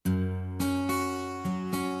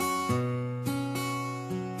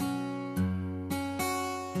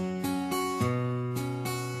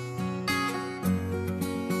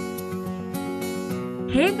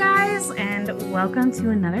Hey guys, and welcome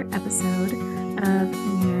to another episode of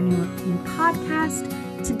your New Team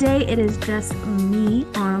podcast. Today it is just me,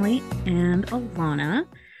 Onalee, and Alana.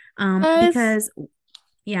 Because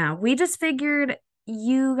we just figured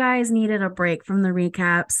you guys needed a break from the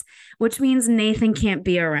recaps, which means Nathan can't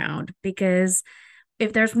be around because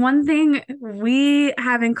if there's one thing we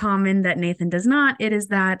have in common that Nathan does not, it is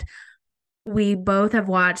that we both have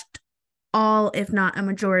watched all, if not a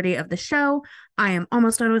majority of the show. I am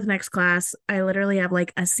almost done with next class. I literally have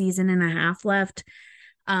like a season and a half left.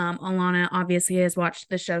 Alana obviously has watched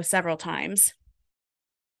the show several times.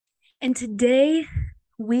 And today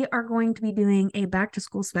we are going to be doing a back to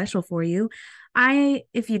school special for you.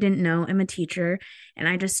 If you didn't know, am a teacher and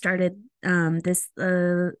I just started this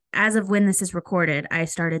as of when this is recorded, I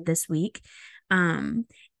started this week.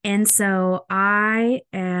 And so I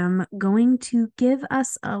am going to give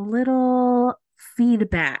us a little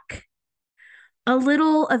feedback, a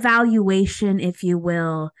little evaluation, if you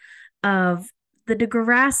will, of the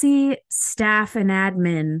Degrassi staff and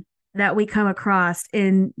admin that we come across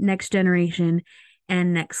in Next Generation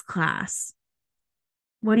and Next Class.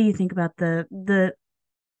 What do you think about the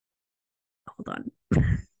hold on.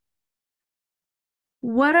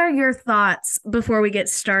 What are your thoughts before we get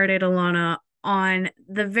started, Alana, on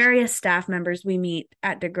the various staff members we meet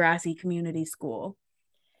at Degrassi Community School?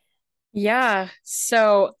 Yeah,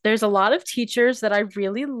 so there's a lot of teachers that I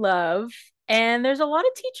really love, and there's a lot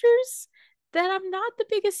of teachers that I'm not the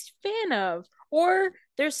biggest fan of, or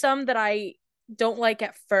there's some that I don't like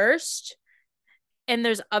at first, and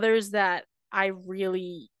there's others that I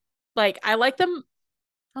really like. I like them.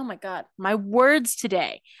 Oh my God, my words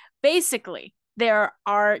today. Basically, there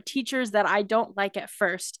are teachers that I don't like at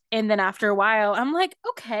first, and then after a while, I'm like,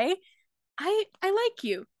 okay, I like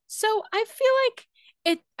you. So I feel like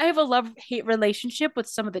I have a love-hate relationship with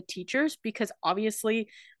some of the teachers because obviously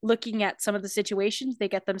looking at some of the situations they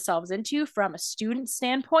get themselves into from a student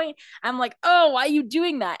standpoint, I'm like, oh, why are you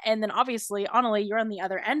doing that? And then obviously, Annalie, you're on the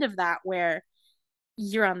other end of that where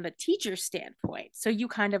you're on the teacher standpoint. So you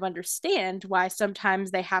kind of understand why sometimes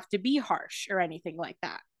they have to be harsh or anything like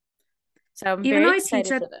that. So I'm Even very though I teach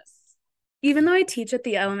excited at for this. even though I teach at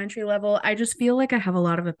the elementary level, I just feel like I have a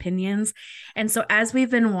lot of opinions. And so as we've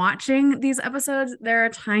been watching these episodes, there are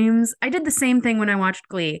times I did the same thing when I watched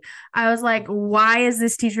Glee. I was like, why is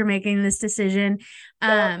this teacher making this decision?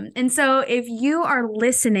 Yep. And so if you are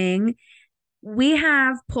listening, we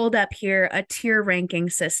have pulled up here a tier ranking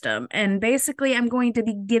system. And basically, I'm going to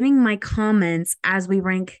be giving my comments as we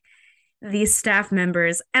rank these staff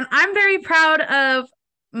members. And I'm very proud of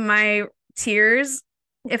my tiers,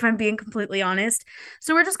 if I'm being completely honest.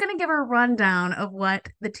 So we're just going to give a rundown of what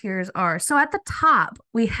the tiers are. So at the top,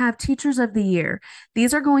 we have Teachers of the Year.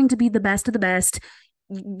 These are going to be the best of the best.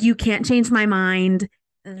 You can't change my mind.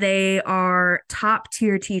 They are top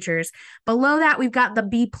tier teachers. Below that, we've got the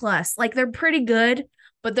B plus. Like they're pretty good,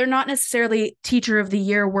 but they're not necessarily Teacher of the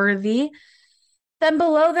Year worthy. Then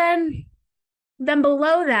below then then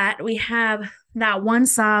below that, we have that one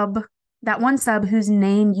sub whose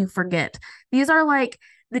name you forget. These are like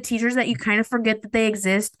the teachers that you kind of forget that they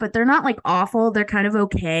exist, but they're not like awful. They're kind of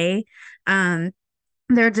okay. Um,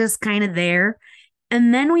 they're just kind of there.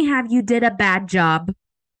 And then we have you did a bad job.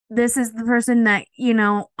 This is the person that,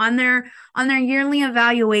 on their yearly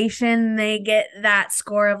evaluation, they get that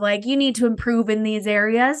score of like, you need to improve in these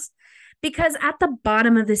areas. Because at the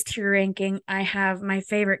bottom of this tier ranking, I have my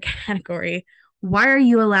favorite category. Why are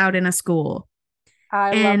you allowed in a school? I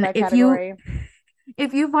love And that if you category.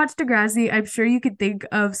 if you've watched Degrassi, I'm sure you could think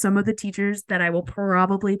of some of the teachers that I will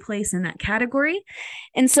probably place in that category.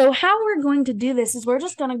 And so, how we're going to do this is we're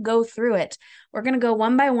just going to go through it. We're going to go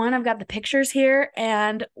one by one. I've got the pictures here,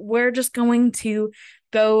 and we're just going to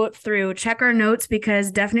go through, check our notes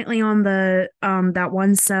because definitely on the that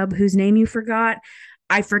one sub whose name you forgot,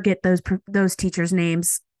 I forget those teachers'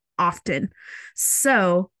 names often.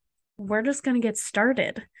 So, we're just going to get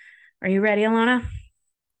started. Are you ready, Alana?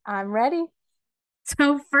 I'm ready.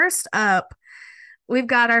 So, first up, we've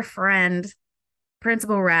got our friend,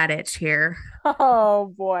 Principal Radich here.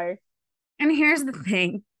 Oh boy. And here's the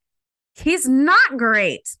thing, he's not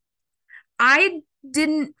great. I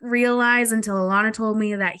didn't realize until Alana told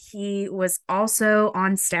me that he was also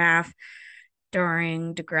on staff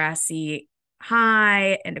during Degrassi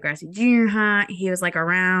High and Degrassi Junior High. He was like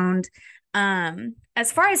around.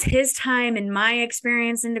 As far as his time and my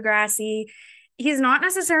experience in Degrassi, he's not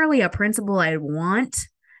necessarily a principal I'd want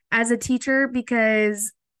as a teacher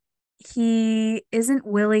because he isn't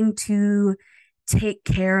willing to take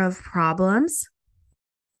care of problems.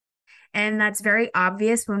 And that's very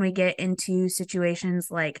obvious when we get into situations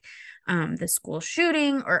like the school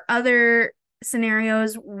shooting or other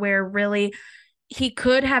scenarios where really he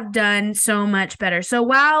could have done so much better. So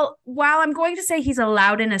while I'm going to say he's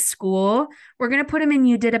allowed in a school, we're going to put him in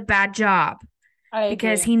you did a bad job I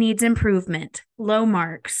because agree. he needs improvement. Low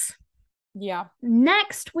marks. Yeah.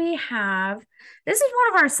 Next we have this is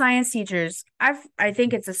one of our science teachers. I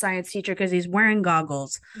think it's a science teacher because he's wearing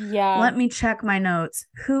goggles. Yeah. Let me check my notes.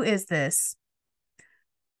 Who is this?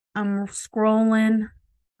 I'm scrolling.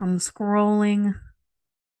 I'm scrolling.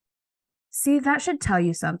 See, that should tell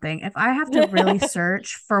you something. If I have to really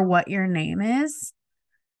search for what your name is,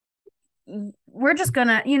 we're just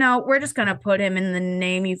gonna put him in the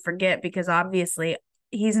name you forget because obviously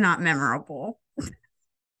he's not memorable.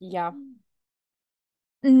 Yeah.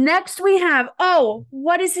 Next we have, oh,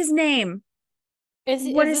 what is his name?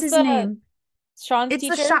 What Is is this his the name? Sean's It's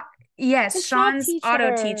the teacher? shop. Yes, The shop Sean's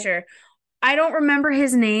auto teacher. teacher. I don't remember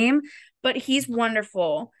his name, but he's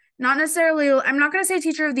wonderful. Not necessarily, I'm not going to say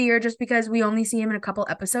teacher of the year just because we only see him in a couple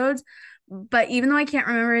episodes. But even though I can't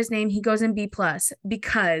remember his name, he goes in B plus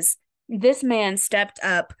because this man stepped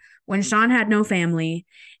up when Sean had no family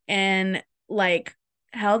and like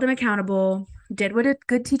held him accountable, did what a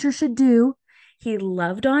good teacher should do. He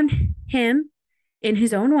loved on him in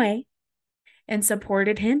his own way and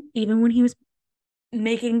supported him even when he was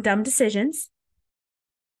making dumb decisions.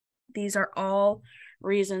 These are all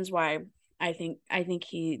reasons why I think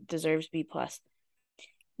he deserves B plus.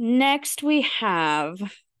 Next we have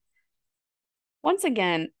once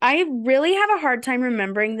again, I really have a hard time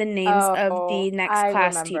remembering the names of Oh, the next I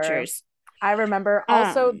class remember. teachers. I remember.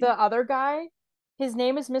 Also, Um the other guy, his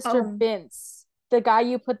name is Mr. oh Bince. The guy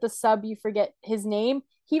you put the sub, you forget his name.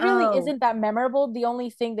 He really oh isn't that memorable. The only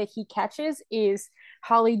thing that he catches is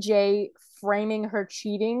Holly J framing her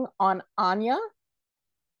cheating on Anya.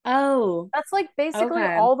 oh That's like basically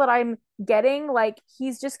okay. all that I'm getting. Like,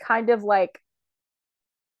 he's just kind of like,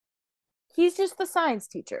 he's just the science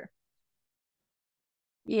teacher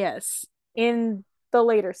Yes. in the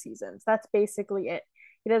later seasons. That's basically it.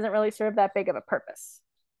 He doesn't really serve that big of a purpose.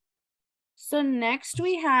 So next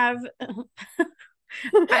we have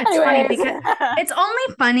it's funny Anyways, because it's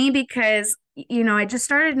only funny because I just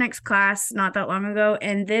started next class not that long ago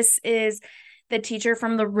and this is the teacher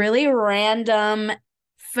from the really random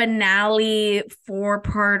finale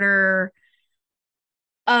four-parter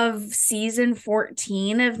of season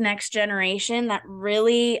 14 of Next Generation that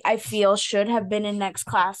really I feel should have been in next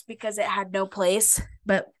class because it had no place,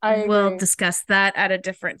 but I we'll agree. discuss that at a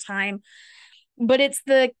different time. But it's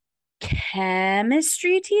the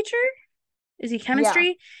chemistry teacher. Is he Yeah.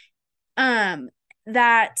 chemistry?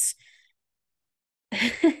 That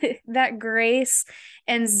that Grace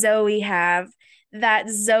and Zoe have, that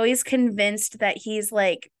Zoe's convinced that he's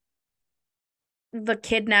like the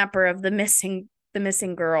kidnapper of the missing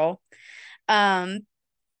girl. Um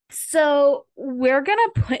so we're gonna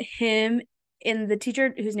put him in the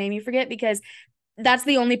teacher whose name you forget because that's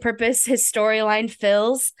the only purpose his storyline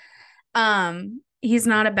fills. He's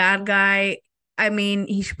not a bad guy. I mean,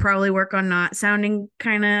 he should probably work on not sounding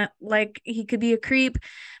kind of like he could be a creep,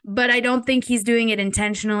 but I don't think he's doing it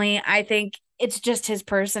intentionally. I think it's just his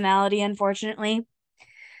personality, unfortunately.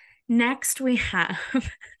 Next, we have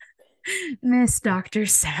Miss Dr.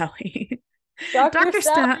 Sally. Dr. Dr.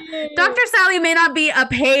 Sta- Dr. Sally. Sally may not be a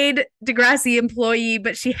paid Degrassi employee,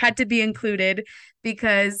 but she had to be included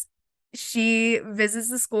because she visits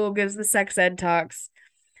the school, gives the sex ed talks.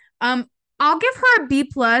 Um, I'll give her a B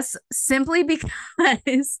plus simply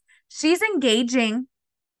because she's engaging.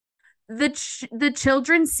 The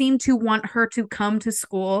children seem to want her to come to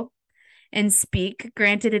school and speak.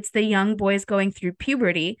 Granted, it's the young boys going through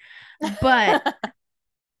puberty, but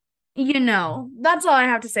that's all I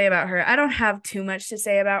have to say about her. I don't have too much to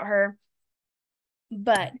say about her.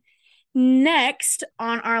 But next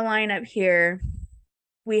on our lineup here,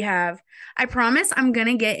 we have, I promise I'm going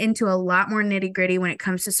to get into a lot more nitty gritty when it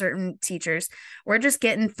comes to certain teachers. We're just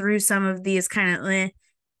getting through some of these kind of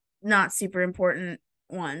not super important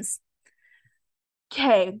ones.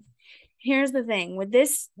 Okay, here's the thing with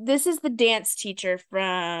this is the dance teacher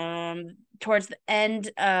from towards the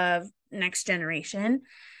end of Next Generation.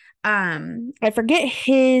 I forget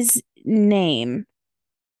his name,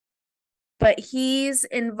 but he's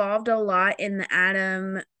involved a lot in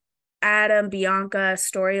the Adam Bianca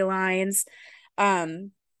storylines.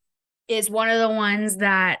 Um, is one of the ones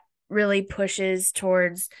that really pushes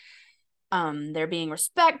towards there being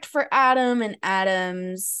respect for Adam and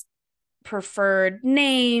Adam's preferred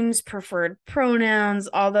names, preferred pronouns,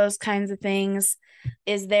 all those kinds of things.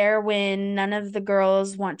 Is there when none of the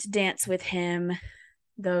girls want to dance with him,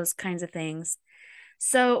 those kinds of things.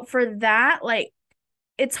 So for that, like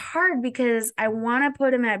it's hard because I want to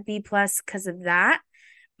put him at B plus because of that,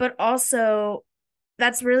 but also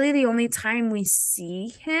that's really the only time we see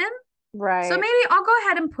him. So Right. maybe I'll go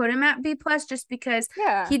ahead and put him at B plus just because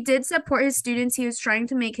Yeah. he did support his students. He was trying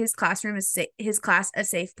to make his classroom his class a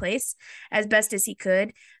safe place as best as he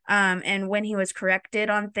could. And when he was corrected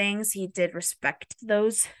on things, he did respect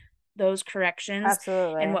those corrections and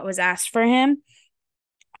Absolutely. what was asked for him.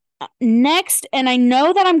 Next, and I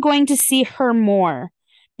know that I'm going to see her more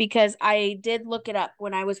because I did look it up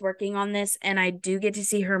when I was working on this, and I do get to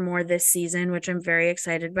see her more this season, which I'm very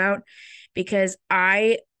excited about because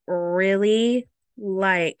I really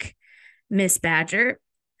like Miss Badger.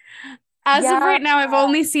 As of Yeah. right now, I've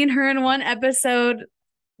only seen her in one episode,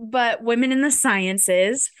 but Women in the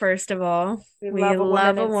Sciences, first of all, We we love a woman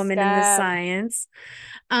love a in woman in the STEM. science.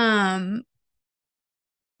 Um,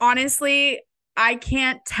 Honestly, I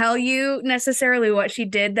can't tell you necessarily what she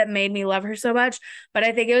did that made me love her so much, but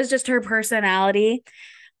I think it was just her personality.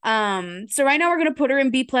 So right now we're gonna put her in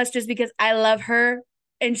B plus just because I love her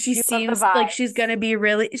and she You love the seems like she's vibes. gonna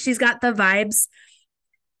be she's got the vibes.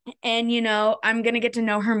 And I'm gonna get to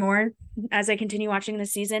know her more as I continue watching the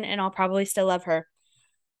season, and I'll probably still love her.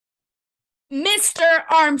 Mr.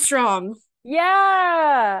 Armstrong.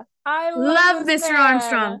 Yeah. I love Love this Mr.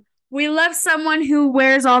 Armstrong. man. We love someone who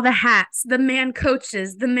wears all the hats. The man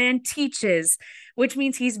coaches, the man teaches, which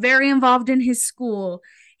means he's very involved in his school.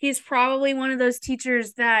 He's probably one of those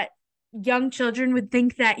teachers that young children would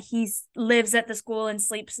think that he lives at the school and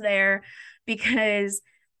sleeps there because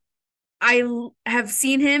I have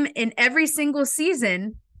seen him in every single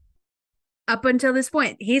season up until this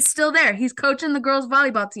point. He's still there. He's coaching the girls'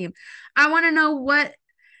 volleyball team. I want to know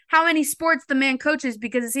how many sports the man coaches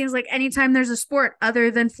because it seems like anytime there's a sport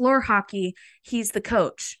other than floor hockey, he's the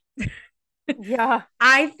coach. Yeah.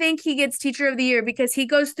 I think he gets teacher of the year because he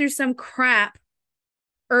goes through some crap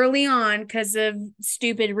early on because of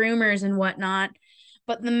stupid rumors and whatnot.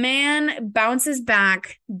 But the man bounces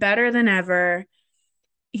back better than ever.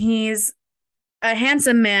 He's a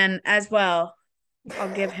handsome man as well.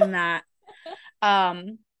 I'll give him that.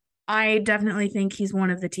 Um, I definitely think he's one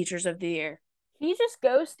of the teachers of the year. He just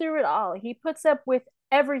goes through it all. He puts up with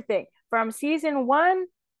everything from season 1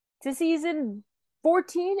 to season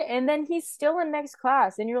 14, and then he's still in next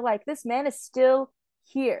class. And you're like, this man is still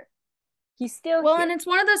here. He's still Well, and here. it's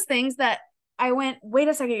one of those things that I went, wait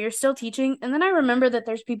a second, you're still teaching? And then I remember that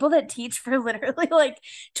there's people that teach for literally like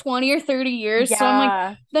 20 or 30 years. So I'm like,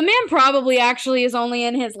 Yeah. the man probably actually is only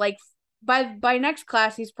in his like by next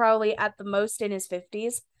class, he's probably at the most in his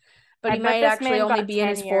 50s, but I he bet might this actually man only got be in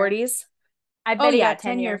his tenure. 40s. I Oh bet he yeah, got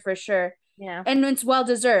tenure tenure. for sure. Yeah, And it's well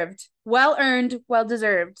deserved. Well earned, well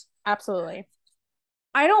deserved. absolutely.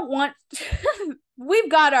 I don't want we've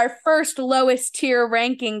got our first lowest tier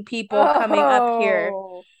ranking people coming up here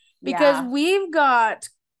Oh, because yeah. we've got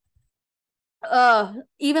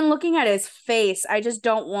even looking at his face, I I just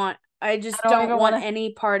don't don't even want want to.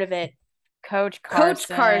 any part of it. Coach Coach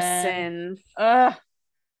Carson. Carson. Ugh,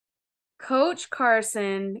 Coach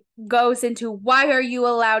Carson goes into why are you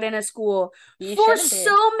allowed in a school he for shouldn't be.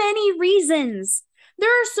 so many reasons. There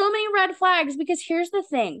are so many red flags because here's the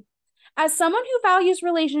thing. As someone who values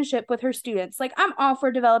relationship with her students, like I'm all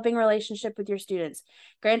for developing relationship with your students.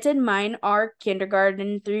 Granted, mine are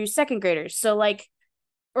kindergarten through second graders. So like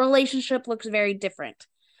relationship looks very different.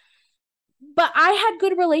 But I had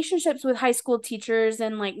good relationships with high school teachers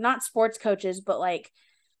and like not sports coaches, but like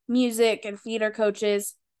music and theater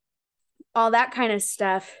coaches, all that kind of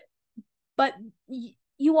stuff. But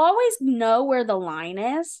you always know where the line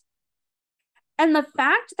is. And the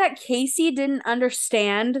fact that Casey didn't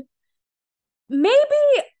understand, maybe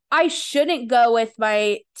I shouldn't go with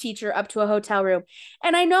my teacher up to a hotel room.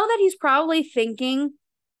 And I know that he's probably thinking,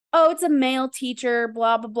 oh, it's a male teacher,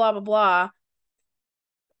 blah, blah, blah, blah, blah.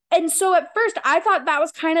 And so at first I thought that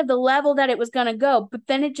was kind of the level that it was going to go, but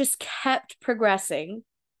then it just kept progressing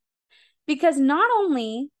because not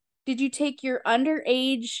only did you take your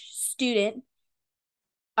underage student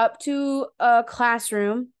up to a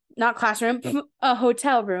classroom, not classroom, a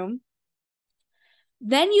hotel room,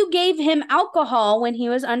 then you gave him alcohol when he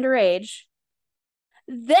was underage,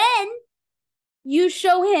 then you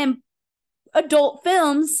show him adult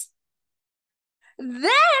films,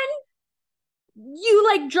 then you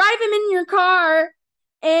like drive him in your car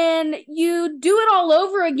and you do it all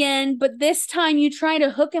over again, but this time you try to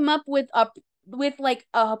hook him up with like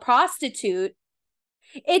a prostitute.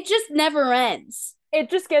 It just never ends. It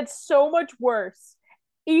just gets so much worse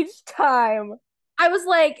each time. I was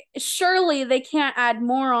like, surely they can't add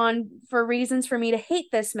more on for reasons for me to hate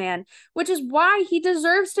this man, which is why he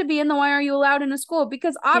deserves to be in the Why Are You Allowed in a School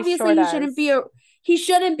because He obviously sure he shouldn't be does. he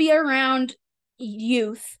shouldn't be around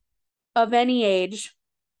youth of any age.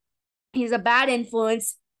 He's a bad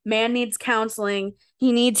influence. Man needs counseling.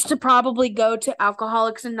 He needs to probably go to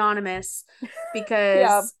Alcoholics Anonymous Yeah,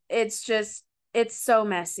 because it's so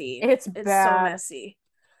messy. it's It's so bad. messy.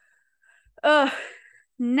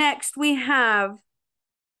 Next we have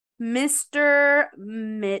Mr.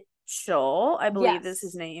 Mitchell. I believe is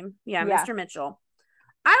his Yes. name. Yeah, Yeah. Mr. Mitchell.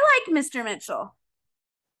 I like Mr. Mitchell.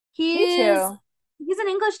 Me He is too. he's an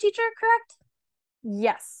English teacher, correct?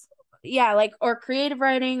 Yes. Yeah, like or creative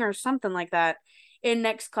writing or something like that in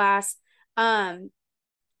next class. Um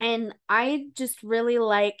and I just really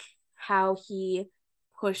like how he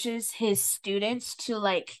pushes his students to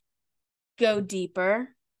like go deeper.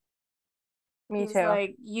 Me He's too.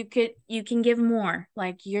 like you can give more.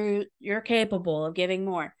 Like you're capable of giving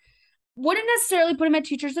more. Wouldn't necessarily put him at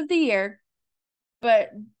teachers of the year,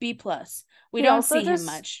 but B plus. We He don't also see him just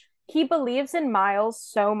much. he believes in Miles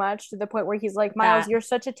so much to the point where he's like, Miles, That. you're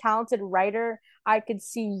such a talented writer. I could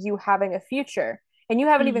see you having a future. And you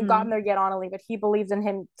haven't even gotten Mm-hmm. there yet, Annalie, but he believes in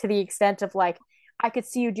him to the extent of like, I could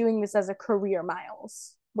see you doing this as a career,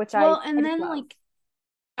 Miles, which Well, I and just then love. like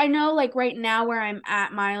I know like right now where I'm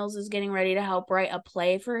at, Miles is getting ready to help write a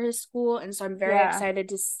play for his school. And so I'm very Yeah, excited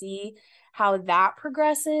to see how that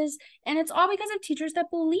progresses. And it's all because of teachers that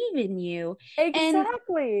believe in you. And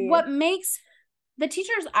exactly. what makes the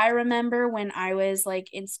teachers I remember when I was like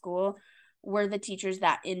in school were the teachers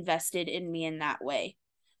that invested in me in that way.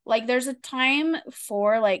 Like there's a time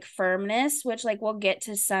for like firmness, which like we'll get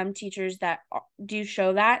to some teachers that do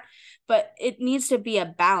show that, but it needs to be a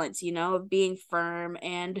balance, you know, of being firm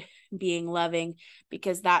and being loving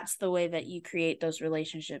because that's the way that you create those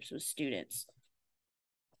relationships with students.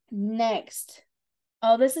 Next.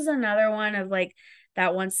 Oh, this is another one of like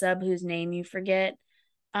that one sub whose name you forget.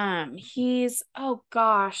 He's oh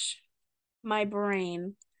gosh, my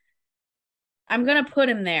brain. I'm gonna put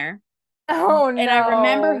him there. Oh And I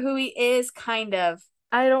remember no. who he is kind of.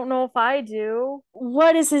 I don't know if I do.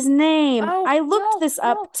 What is his name? Oh I looked no, this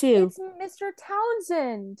up no, too. it's Mr.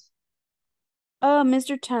 Townsend. Oh,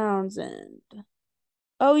 Mr. Townsend.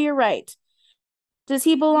 Oh, you're right. Does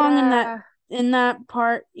he belong Yeah, in that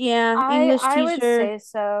part? Yeah, I English I would teacher. say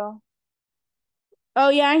so. Oh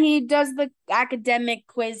yeah, he does the academic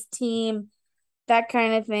quiz team, that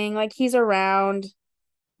kind of thing. Like he's around,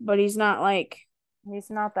 but he's not like He's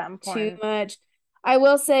not that too important. much. I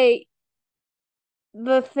will say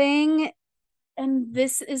the thing, and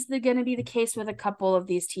this is going to be the case with a couple of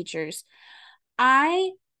these teachers.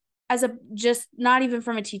 I, as a just not even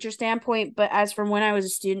from a teacher standpoint, but as from when I was a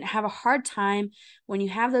student, have a hard time when you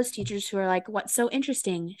have those teachers who are like, "What's so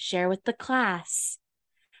interesting? Share with the class."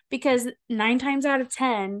 Because 9 times out of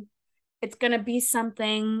 10, it's going to be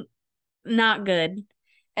something not good.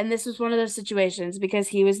 And this was one of those situations because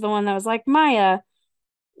he was the one that was like, Maya,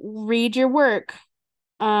 read your work.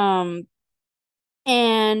 Um,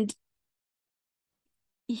 and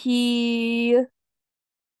he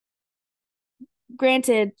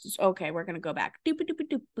granted, okay, we're gonna go back. Doop doop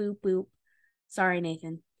doop boop boop. Sorry,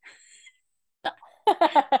 Nathan.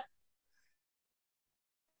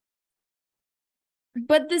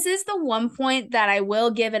 But this is the one point that I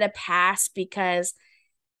will give it a pass because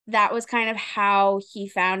that was kind of how he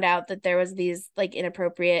found out that there was these like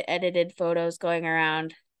inappropriate edited photos going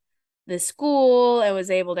around the school and was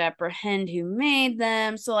able to apprehend who made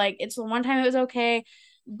them. So like it's the one time it was okay,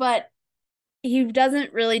 but he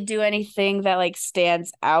doesn't really do anything that like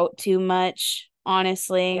stands out too much,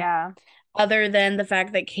 honestly, Yeah. other than the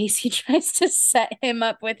fact that Casey tries to set him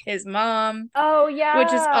up with his mom, Oh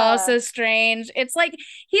which is yeah. also strange. It's like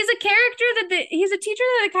he's a character he's a teacher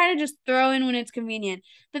that they kind of just throw in when it's convenient.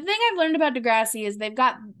 The thing I've learned about Degrassi is they've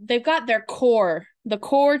got their core, the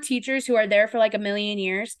core teachers who are there for like a million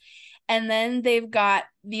years. And then they've got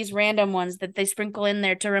these random ones that they sprinkle in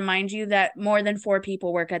there to remind you that more than 4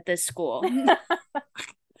 people work at this school.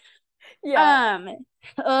 Yeah. um,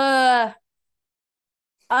 uh,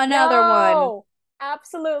 another one. No,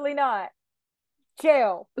 absolutely not.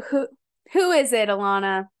 Jail. Who, who is it,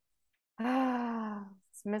 Alana?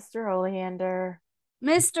 It's Mr. Oleander.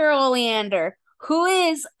 Mr. Oleander, who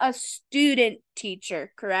is a student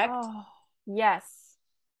teacher, correct? Oh, yes.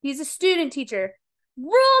 He's a student teacher.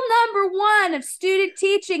 Rule number one of student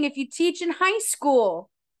teaching if you teach in high school.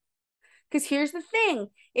 Because here's the thing,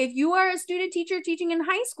 if you are a student teacher teaching in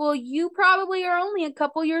high school, you probably are only a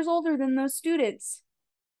couple years older than those students.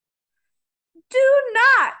 Do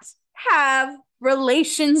not have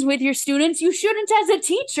relations with your students. You shouldn't as a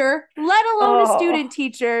teacher, let alone a Oh. student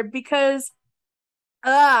teacher, because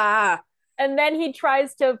ah, And then he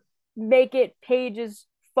tries to make it Paige's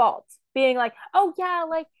fault. being like, oh yeah,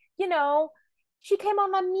 like, you know, she came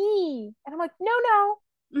on my knee. And I'm like, no, no,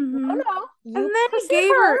 no, Mm-hmm. no. And You then he pursued gave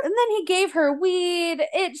her, her. and then he gave her weed.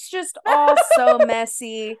 It's just all so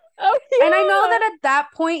messy. Oh And I know yeah. that at that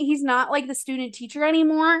point he's not like the student teacher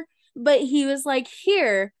anymore, but he was like,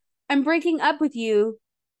 "Here, I'm breaking up with you,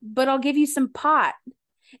 but I'll give you some pot."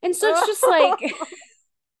 And so it's just like,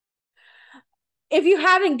 if you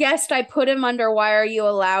haven't guessed, I put him under "Why are you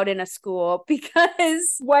allowed in a school?"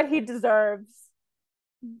 because What he deserves.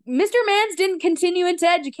 Mr. Mans didn't continue into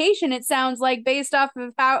education, it sounds like, based off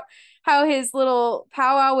of how his little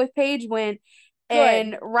powwow with Paige went,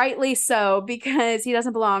 and Good. rightly so, because he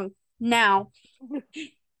doesn't belong. Now,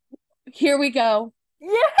 here we go.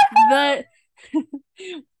 Yeah. The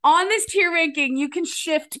on this tier ranking, you can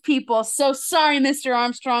shift people. So sorry, Mr.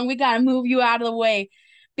 Armstrong, we got to move you out of the way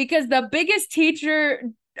because the biggest teacher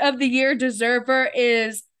of the year deserver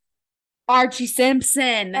is Archie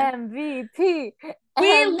Simpson. MVP.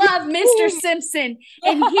 We love Mr. MVP. Simpson,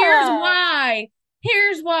 and here's Yeah. why.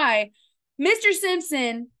 Here's why. Mr.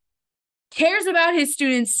 Simpson cares about his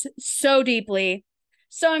students so deeply,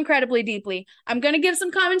 so incredibly deeply. I'm going to give some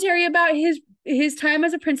commentary about his time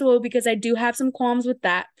as a principal because I do have some qualms with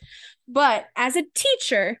that. But as a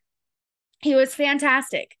teacher, he was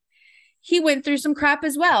fantastic. He went through some crap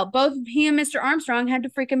as well. Both he and Mr. Armstrong had to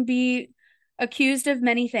freaking be accused of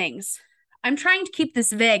many things. I'm trying to keep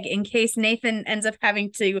this vague in case Nathan ends up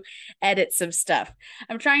having to edit some stuff.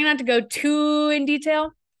 I'm trying not to go too in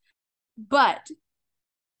detail, but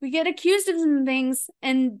we get accused of some things,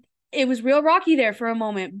 and it was real rocky there for a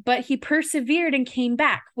moment, but he persevered and came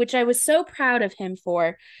back, which I was so proud of him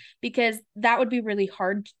for because that would be really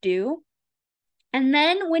hard to do. And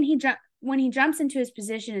then when he jumps into his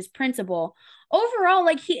position as principal, overall,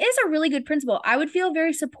 like, he is a really good principal. I would feel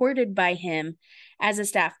very supported by him as a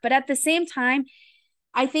staff. But at the same time,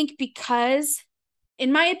 I think because,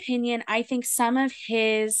 in my opinion, I think some of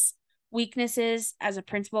his weaknesses as a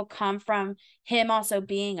principal come from him also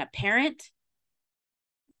being a parent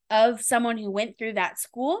of someone who went through that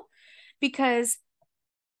school. Because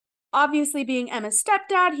obviously, being Emma's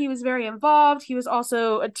stepdad, he was very involved. He was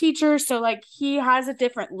also a teacher, so like he has a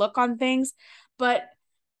different look on things. But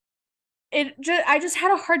I just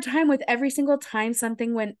had a hard time with every single time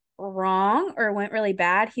something went wrong or went really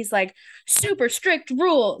bad. He's like, super strict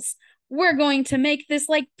rules. We're going to make this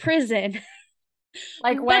like prison.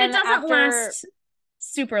 Like But it when doesn't after, last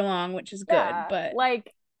super long, which is good. yeah, But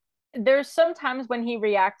like there's sometimes when he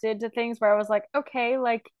reacted to things where I was like, okay,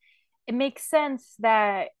 like it makes sense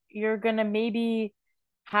that you're gonna maybe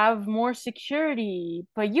have more security,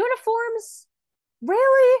 but uniforms,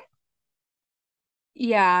 really?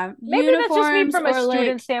 yeah, Maybe that's just me uniforms from a or student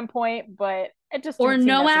like, standpoint, but it just or didn't seem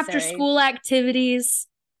no after necessary. school activities,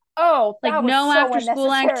 Oh, like that was no so after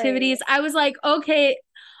school activities. unnecessary. I was like, okay,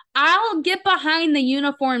 I'll get behind the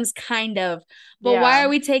uniforms kind of, but why Yeah, are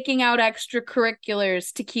we taking out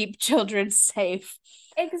extracurriculars to keep children safe?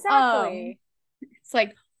 Um, exactly. it's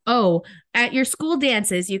like, oh, at your school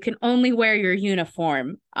dances, you can only wear your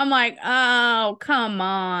uniform. I'm like, oh, come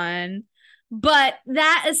on. But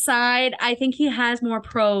that aside, I think he has more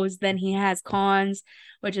pros than he has cons,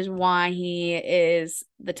 which is why he is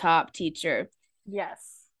the top teacher.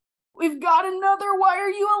 Yes. We've got another "Why are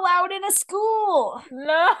you allowed in a school?"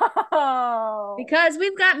 No. Because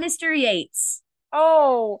we've got Mr. Yates.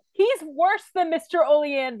 Oh, he's worse than Mr.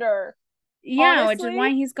 Oleander. Yeah, which is Honestly, why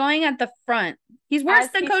he's going at the front. He's worse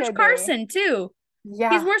as than he Coach should be. Carson, too. He's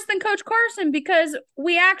Yeah. worse than Coach Carson because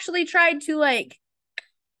we actually tried to like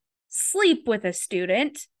sleep with a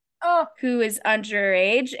student Oh, who is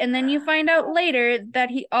underage. And then you find out later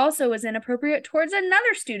that he also was inappropriate towards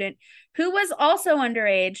another student who was also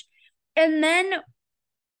underage. And then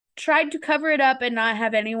tried to cover it up and not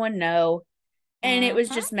have anyone know. And it was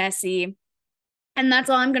mhm. just messy. And that's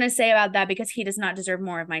all I'm going to say about that because he does not deserve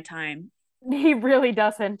more of my time. He really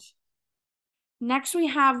doesn't. Next, we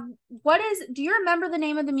have do you remember the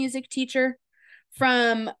name of the music teacher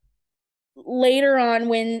from later on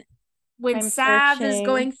when I'm Sav is searching.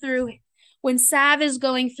 going through when Sav is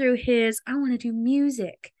going through his I want to do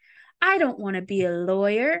music. I don't want to be a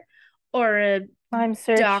lawyer or a I'm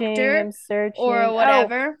searching. doctor I'm or searching. Oh,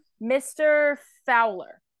 whatever. Mr.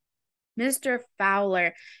 Fowler. Mr.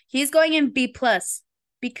 Fowler. He's going in B plus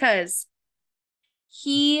because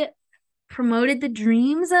he promoted the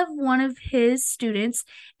dreams of one of his students.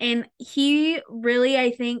 And he really,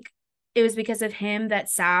 I think it was because of him that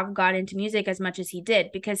Sav got into music as much as he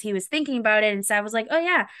did because he was thinking about it. And Sav was like, oh,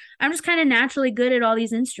 yeah, I'm just kind of naturally good at all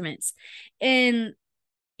these instruments. And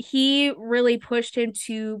he really pushed him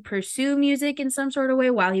to pursue music in some sort of way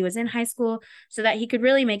while he was in high school so that he could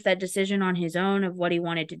really make that decision on his own of what he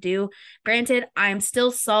wanted to do. Granted, I'm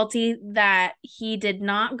still salty that he did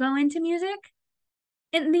not go into music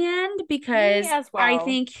in the end Me because as I well.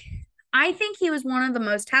 think I think he was one of the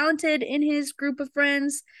most talented in his group of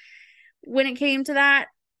friends when it came to that.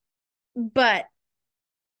 But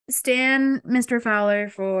stan Mr. Fowler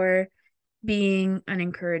for being an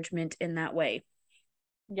encouragement in that way.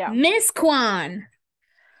 Yeah. Miss Kwan.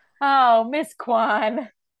 Oh, Miss Kwan.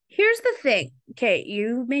 Here's the thing. Okay,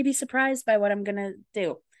 you may be surprised by what I'm gonna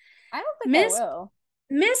do. I don't think I Miss will.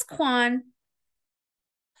 Miss Kwan,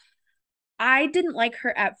 I didn't like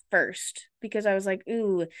her at first because I was like,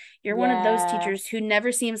 ooh, you're one of those Yeah. teachers who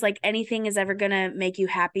never seems like anything is ever gonna make you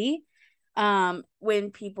happy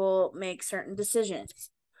when people make certain decisions.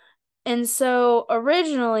 And so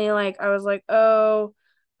originally, like I was like, oh,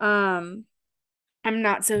 um, I'm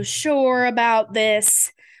not so sure about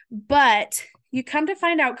this, but you come to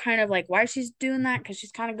find out kind of like why she's doing that because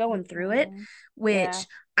she's kind of going through it, Mhm. Yeah. which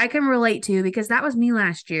I can relate to because that was me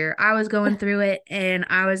last year. I was going through it and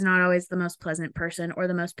I was not always the most pleasant person or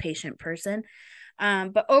the most patient person.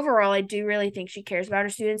 But overall, I do really think she cares about her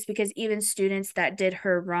students because even students that did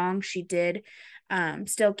her wrong, she did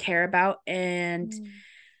still care about and Mm.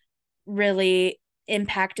 really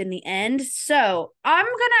impact in the end. So I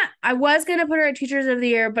was gonna put her at Teachers of the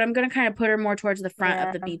Year, but I'm gonna kind of put her more towards the front of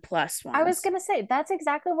Yeah. the B plus I was ones. gonna say that's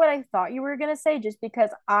exactly what I thought you were gonna say, just because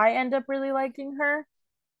I end up really liking her.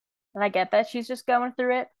 And I get that she's just going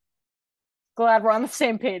through it. Glad we're on the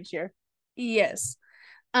same page here. Yes.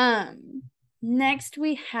 Um. Next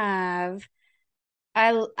we have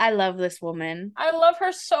I love this woman. I love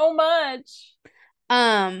her so much.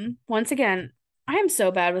 Once again, I am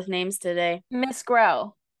so bad with names today. Miss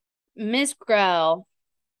Grell. Miss Grell.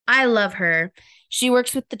 I love her. She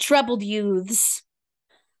works with the troubled youths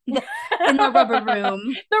The in the rubber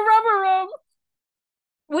room. rubber room.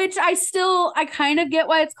 Which I kind of get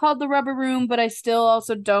why it's called the rubber room, but I still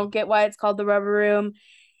also don't get why it's called the rubber room,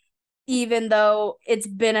 even though it's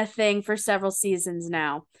been a thing for several seasons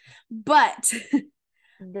now. But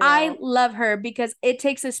I Girl. love her because it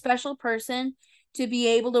takes a special person to be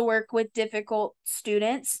able to work with difficult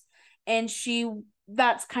students. And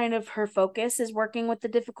that's kind of her focus is working with the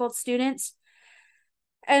difficult students.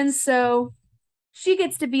 And so she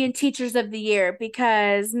gets to be in Teachers of the Year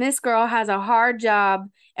because Miss Girl has a hard job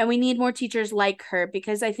and we need more teachers like her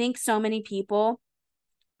because I think so many people,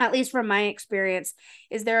 at least from my experience,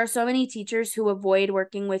 is there are so many teachers who avoid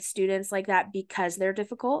working with students like that because they're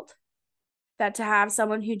difficult. That to have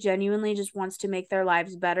someone who genuinely just wants to make their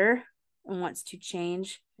lives better and wants to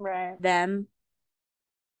change Right. them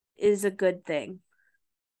is a good thing.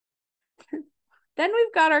 Then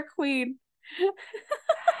we've got our queen.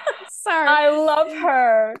 Sorry. I love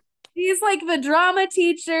her. She's like the drama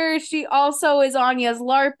teacher. She also is Anya's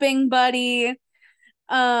LARPing buddy.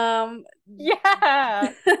 Um,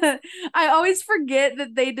 Yeah. I always forget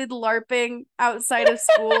that they did LARPing outside of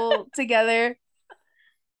school together.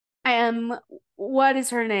 What is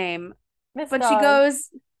her name? Miss But she Dawes. goes,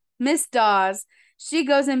 Miss Dawes. She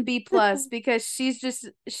goes in B plus because she's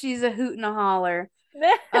a hoot and a holler.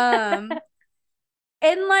 Um,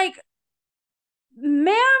 and like,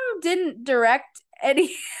 ma'am didn't direct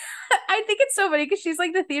any. I think it's so funny because she's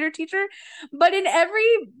like the theater teacher, but in every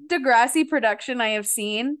Degrassi production I have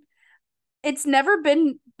seen, it's never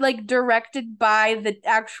been like directed by the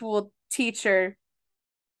actual teacher.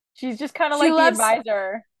 She's just kind of She like the loves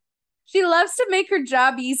advisor. she loves to make her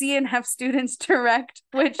job easy and have students direct,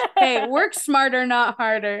 which hey, work smarter, not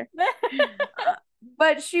harder.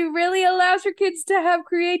 But she really allows her kids to have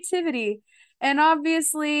creativity and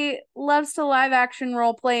obviously loves to live action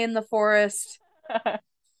role play in the forest.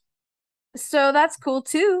 So that's cool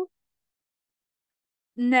too.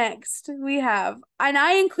 Next, we have, and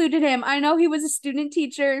I included him. I know he was a student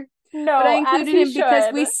teacher, but I No, as included he him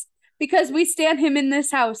should. because we stand him in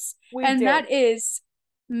this house, We and do. that is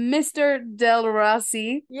Mr. Del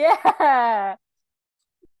Rossi, Yeah.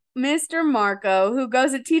 Mr. Marco, who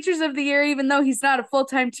goes at Teachers of the Year, even though he's not a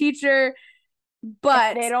full-time teacher. If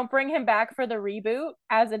But they don't bring him back for the reboot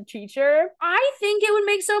as a teacher. I think it would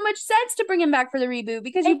make so much sense to bring him back for the reboot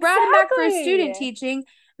because you brought him back for his student Exactly. teaching,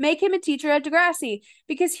 make him a teacher at Degrassi.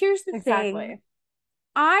 Because here's the thing, Exactly.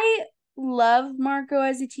 I love Marco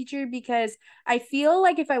as a teacher because I feel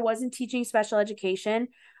like if I wasn't teaching special education,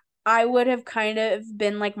 I would have kind of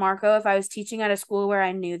been like Marco if I was teaching at a school where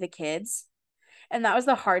I knew the kids. And that was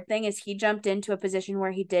the hard thing is he jumped into a position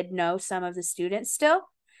where he did know some of the students still.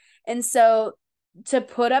 And so to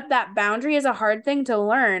put up that boundary is a hard thing to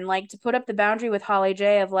learn. Like to put up the boundary with Holly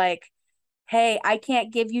J of like, hey, I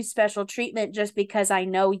can't give you special treatment just because I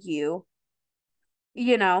know you,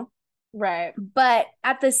 you know? Right. But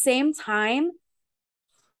at the same time,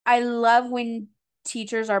 I love when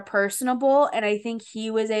teachers are personable, and I think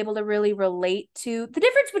he was able to really relate to the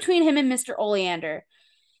difference between him and Mr. Oleander.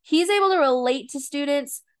 He's able to relate to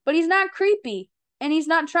students, but he's not creepy and he's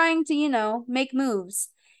not trying to, make moves.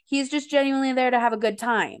 He's just genuinely there to have a good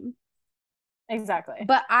time. Exactly.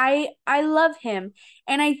 But I love him,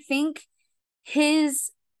 and I think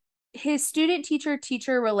his student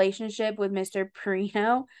teacher relationship with Mr.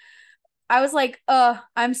 Perino, I was like,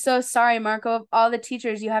 I'm so sorry, Marco, of all the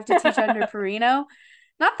teachers you have to teach under Perino.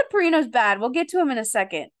 Not that Perino's bad. We'll get to him in a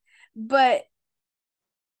second. But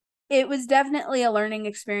it was definitely a learning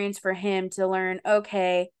experience for him to learn,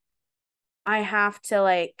 okay, I have to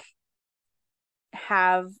like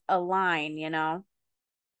have a line,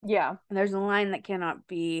 Yeah. And there's a line that cannot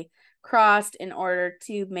be crossed in order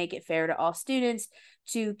to make it fair to all students,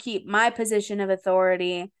 to keep my position of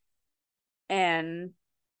authority. And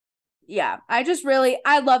yeah,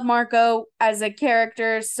 I love Marco as a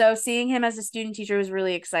character. So seeing him as a student teacher was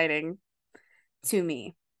really exciting to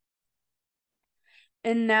me.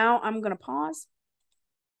 And now I'm going to pause.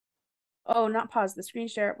 Oh, not pause the screen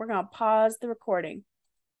share. We're going to pause the recording.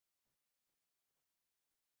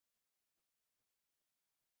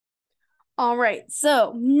 All right.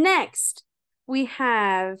 So next we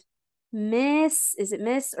have is it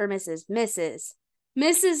Miss or Mrs.?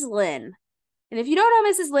 Mrs. Lynn. And if you don't know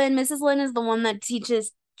Mrs. Lynn, Mrs. Lynn is the one that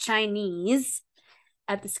teaches Chinese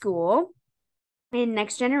at the school in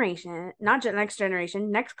next generation, not just next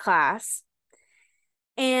generation, next class.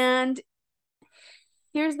 And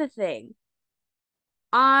here's the thing.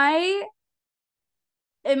 I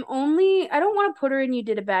I don't want to put her in You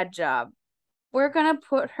Did a Bad Job. We're going to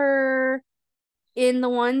put her in the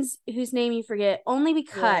ones whose name you forget, only Yeah.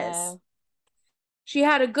 because she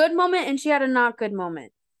had a good moment and she had a not good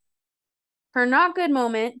moment. Her not good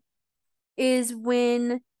moment is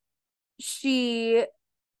when she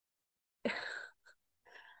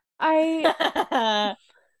I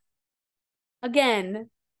again,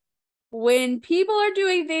 when people are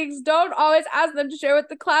doing things, don't always ask them to share with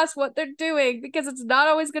the class what they're doing because it's not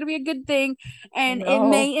always going to be a good thing and it No.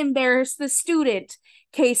 may embarrass the student.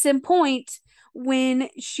 Case in point, when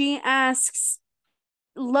she asks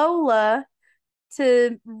Lola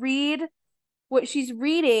to read what she's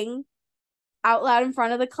reading out loud in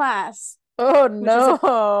front of the class,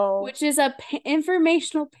 Oh which is a no.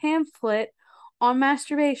 informational pamphlet on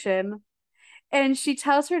masturbation, and she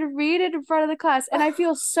tells her to read it in front of the class, and I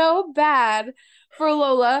feel so bad for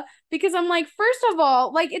Lola because I'm like, first of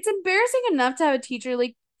all, like it's embarrassing enough to have a teacher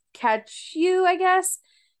like catch you, I guess,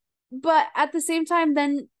 but at the same time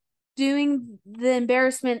then doing the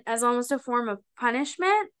embarrassment as almost a form of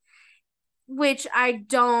punishment, which I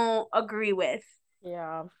don't agree with.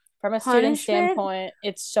 Yeah. From a student Punishment, standpoint,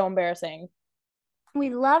 it's so embarrassing. we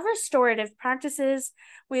love restorative practices.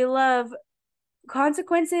 We love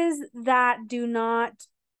consequences that do not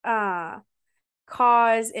uh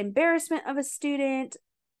cause embarrassment of a student,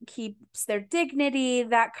 keeps their dignity.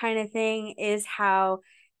 That kind of thing is how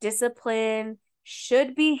discipline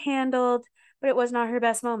should be handled, but it was not her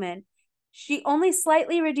best moment. She only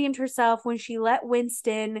slightly redeemed herself when she let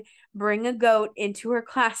Winston bring a goat into her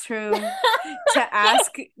classroom to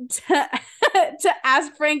ask to, to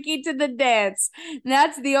ask Frankie to the dance.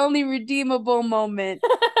 That's the only redeemable moment.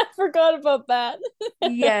 Forgot about that.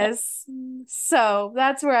 Yes. So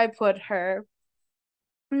that's where I put her.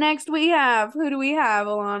 Next we have, who do we have,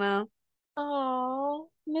 Alana? Oh,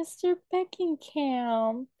 Mr.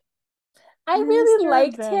 Beckingham. I really Mr.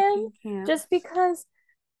 liked him Beckingham. just because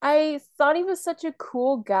I thought he was such a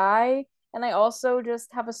cool guy. And I also just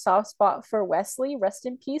have a soft spot for Wesley. Rest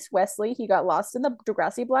in peace, Wesley. He got lost in the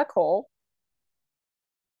Degrassi black hole.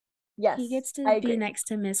 He Yes, gets to I be agree. next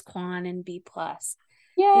to Miss Kwan and B plus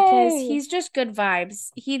because Yay! he's just good vibes.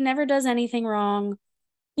 He never does anything wrong,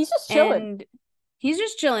 He's just chilling. and he's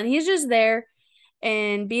just chilling. He's just there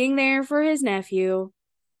and being there for his nephew,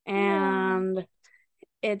 Yeah. and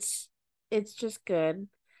it's it's just good.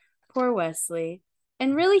 Poor Wesley.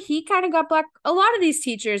 And really, he kind of got black. A lot of these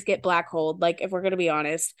teachers get black holed. Like, if we're gonna be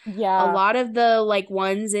honest, a Yeah. lot of the like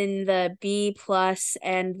ones in the B plus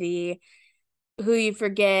and the who you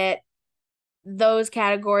forget, those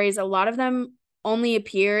categories, a lot of them only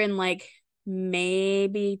appear in like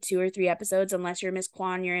maybe 2 or 3 episodes, unless you're Miss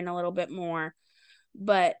Kwan, you're in a little bit more.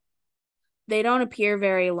 But they don't appear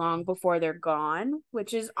very long before they're gone,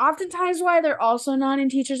 which is oftentimes why they're also not in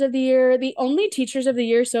Teachers of the Year. The only Teachers of the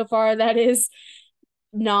Year so far that is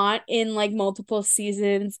not in like multiple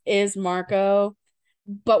seasons is Marco,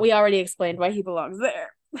 but we already explained why he belongs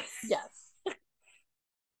there. Yes.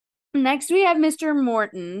 Next, we have Mr.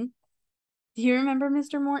 Morton. Do you remember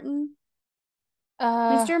Mr. Morton?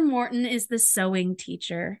 Uh, Mr. Morton is the sewing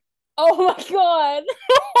teacher. oh my God.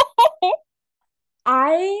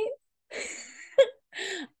 I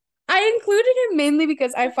I included him mainly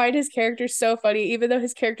because I find his character so funny, even though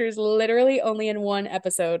his character is literally only in one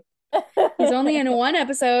episode. He's only in one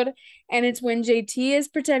episode, and it's when JT is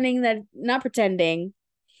pretending that, not pretending,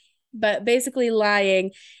 but basically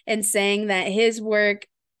lying and saying that his work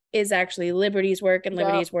is actually Liberty's work and Yep.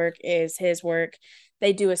 Liberty's work is his work.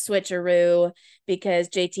 They do a switcheroo because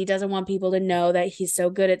JT doesn't want people to know that he's so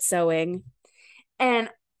good at sewing. And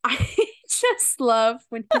I just love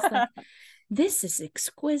when he's like, this is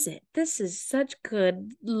exquisite. This is such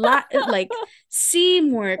good, like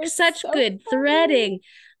seam work, It's such so good funny. threading.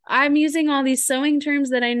 I'm using all these sewing terms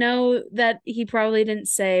that I know that he probably didn't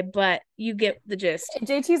say, but you get the gist. And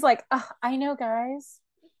JT's like, I know, guys.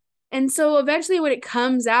 And so eventually, when it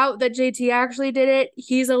comes out that JT actually did it,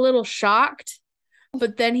 he's a little shocked,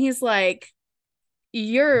 but then he's like,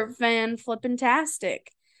 "You're fan flippin' tastic."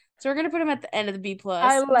 So we're gonna put him at the end of the B I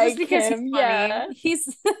plus just like because he's him. funny. Yeah.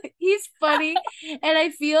 He's funny, and I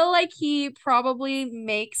feel like he probably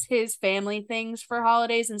makes his family things for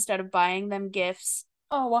holidays instead of buying them gifts.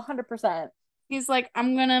 Oh, 100%. He's like,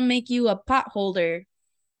 "I'm gonna make you a pot holder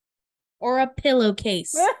or a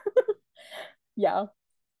pillowcase." Yeah.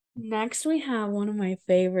 Next, we have one of my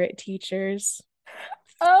favorite teachers.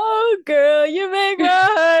 Oh, girl, you make my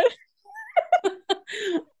heart.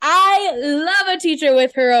 I love a teacher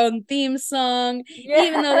with her own theme song,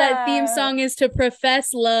 even though that theme Yeah. song is to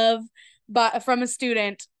profess love from a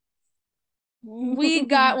student. We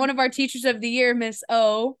got one of our teachers of the year, Miss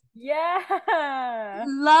O. Yeah.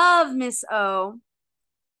 Love Miss O.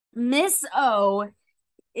 Miss O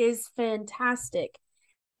is fantastic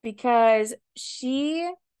because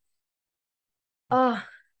uh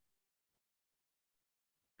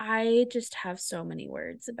I just have so many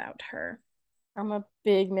words about her. I'm a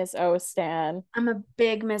big Miss O stan. I'm a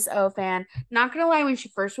big Miss O fan. Not gonna lie, when she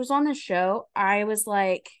first was on the show, I was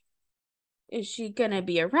like, is she gonna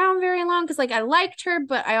be around very long? Because like I liked her,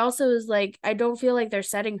 but I also was like, I don't feel like they're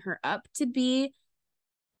setting her up to be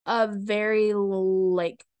a very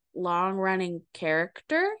like long running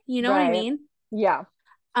character. You know what I Right. mean? Yeah.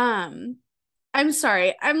 Um, I'm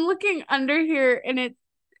sorry. I'm looking under here and it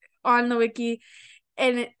on the wiki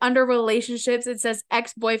and under relationships it says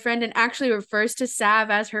ex-boyfriend and actually refers to Sav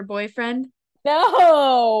as her boyfriend.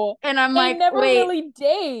 No. And I'm They like, never wait, really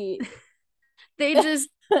date. they just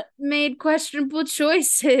made questionable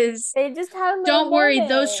choices. They just had a little Don't worry,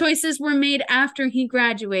 those moment. choices were made after he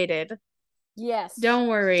graduated. Yes. Don't So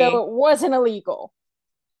worry. it wasn't illegal.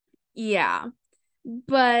 Yeah.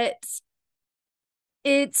 But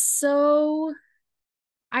it's so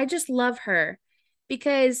I just love her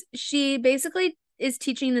because she basically is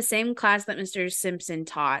teaching the same class that Mr. Simpson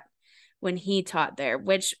taught when he taught there,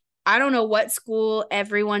 which I don't know what school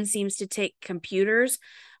everyone seems to take computers,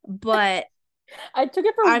 but I took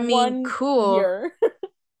it for I mean, one cool. year.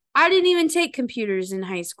 I didn't even take computers in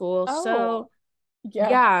high school. So, Oh, yeah.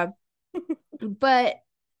 yeah, but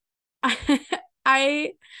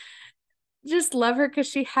I just love her because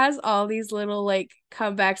she has all these little like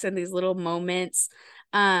comebacks and these little moments.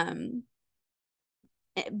 Um,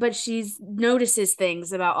 but she's notices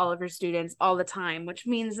things about all of her students all the time, which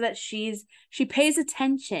means that she pays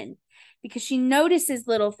attention because she notices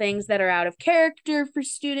little things that are out of character for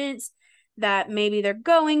students that maybe they're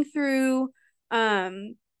going through.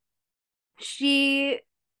 Um, she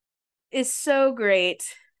is so great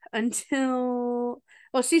until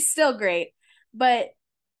well, she's still great, but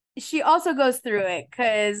she also goes through it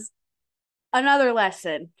because another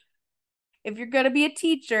lesson. If you're going to be a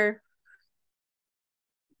teacher,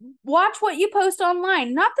 watch what you post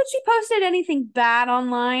online. Not that she posted anything bad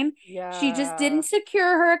online. She just Yeah. didn't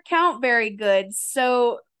secure her account very good.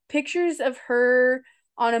 So pictures of her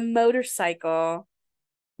on a motorcycle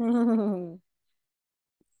were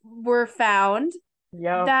found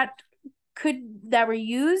Yep. that that were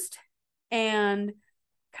used and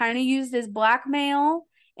kind of used as blackmail.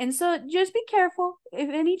 And so just be careful. If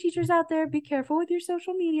any teachers out there, be careful with your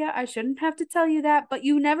social media. I shouldn't have to tell you that, but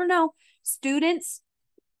you never know. Students,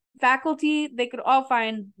 faculty, they could all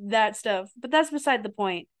find that stuff. But that's beside the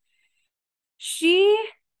point. She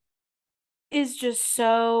is just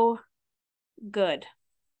so good.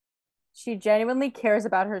 She genuinely cares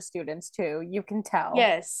about her students too. You can tell.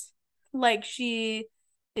 Yes. Like she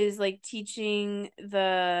is like teaching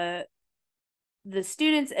the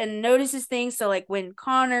students and notices things. So like when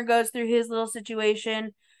Connor goes through his little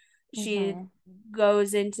situation, she Mm-hmm.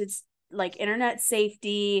 goes into like internet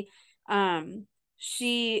safety. Um,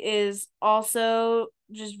 she is also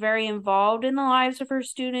just very involved in the lives of her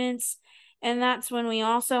students. And that's when we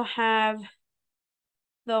also have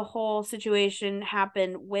the whole situation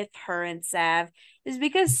happen with her and Sav, is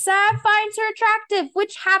because Sav finds her attractive,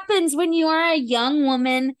 which happens when you are a young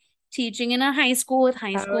woman teaching in a high school with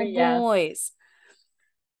high Oh, school yes. boys.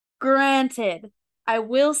 Granted, I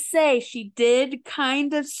will say she did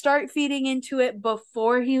kind of start feeding into it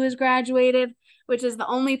before he was graduated, which is the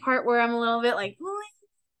only part where I'm a little bit like,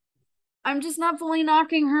 I'm just not fully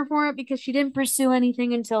knocking her for it because she didn't pursue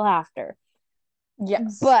anything until after.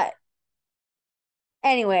 Yes. But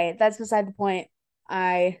anyway, that's beside the point.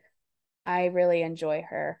 I I really enjoy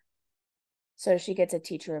her. So she gets a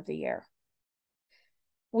teacher of the year.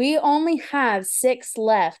 We only have 6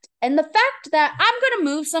 left. And the fact that I'm going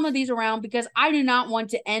to move some of these around because I do not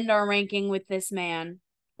want to end our ranking with this man.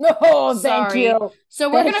 Oh, thank Sorry. you. So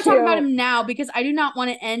we're going Thank to talk about you. him now because I do not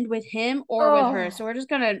want to end with him or with her. So Oh, we're just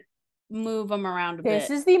going to move them around a this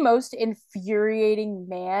bit. is the most infuriating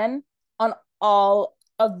man on all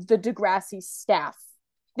of the Degrassi staff.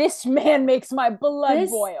 This man makes my blood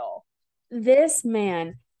This boil. this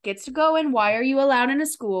man gets to go in. Why are you allowed in a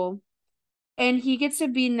school? And he gets to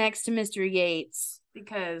be next to Mr. Yates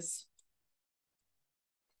because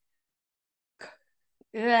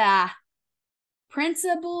yeah,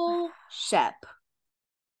 Principal Shep.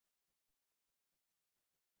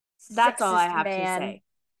 That's all I Sexist have to man. say.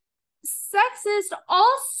 Sexist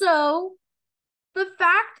also, the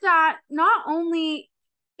fact that not only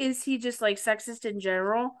is he just like sexist in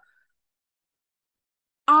general,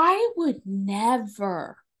 I would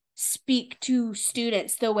never speak to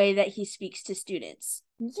students the way that he speaks to students.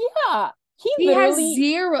 Yeah. He He has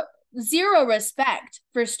literally, zero respect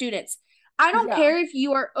for students. I don't yeah, care if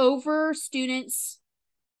you are over students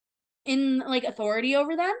in like authority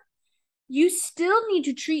over them. You still need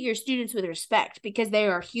to treat your students with respect because they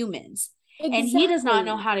are humans. And he does not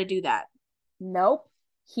know exactly. how to do that. Nope.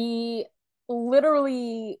 He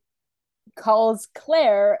literally calls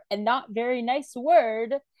Claire a not very nice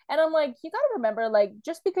word. And I'm like, you gotta remember, like,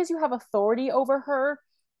 just because you have authority over her,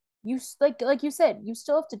 you like you said, you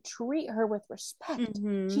still have to treat her with respect. She's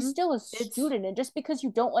Mm-hmm. still a It's student, and just because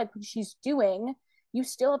you don't like what she's doing, you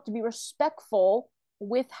still have to be respectful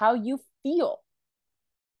with how you feel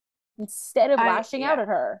instead of I lashing out yeah. at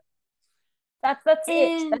her. That's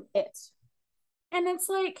it. And That's it. it's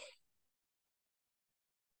like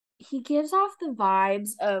he gives off the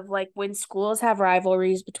vibes of like when schools have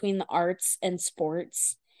rivalries between the arts and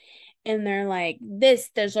sports and they're like this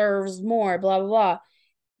deserves more blah blah blah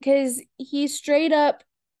because he straight up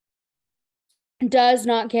does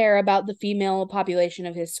not care about the female population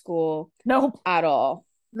of his school Nope, at all.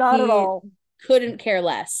 not at He all. couldn't care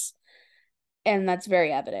less, and that's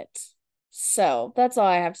very evident. So that's all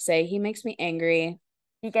I have to say. He makes me angry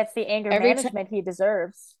He gets the anger every time. management he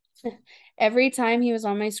deserves. Every time he was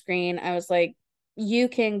on my screen, I was like, "You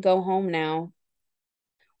can go home now."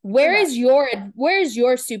 For now. Where is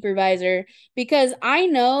your supervisor? Because I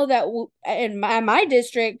know that in my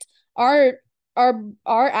district, our our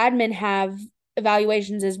admin have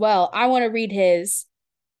evaluations as well. I want to read his.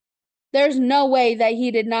 There's no way that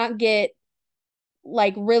he did not get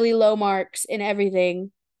like really low marks in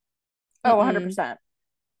everything. Oh, Mm-mm, 100%.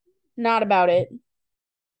 not about it.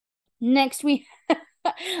 Next we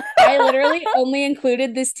I literally only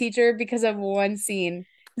included this teacher because of one scene.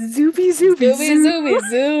 Zooby zooby Zooby zoo. zooby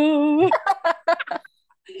zoo.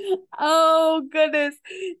 Oh goodness.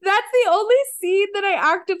 That's the only scene that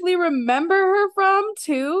I actively remember her from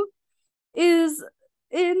too is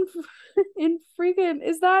in in freaking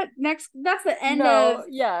is that next that's the end of No,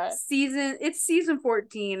 yeah. season it's season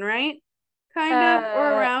 14, right? Kind of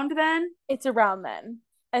or Uh, around then, it's around then.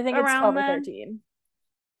 I think it's around 12 or then. 13.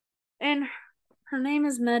 And her name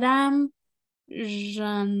is Madame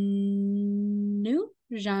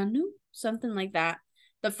Janu, something like that.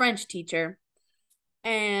 The French teacher.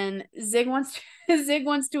 And Zig wants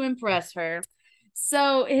to impress her.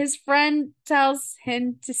 So his friend tells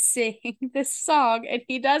him to sing this song, and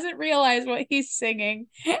he doesn't realize what he's singing,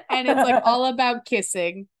 and it's like all about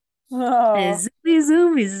kissing. Oh. Zoomy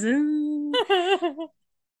zoomy zoom.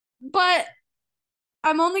 But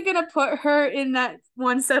I'm only gonna put her in that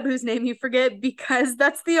one sub whose name you forget because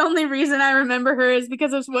that's the only reason I remember her is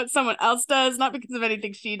because of what someone else does, not because of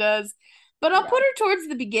anything she does. But I'll put Yeah. her towards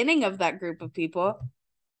the beginning of that group of people.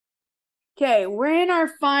 Okay, we're in our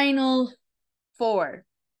final 4.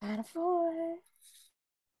 Attaboy.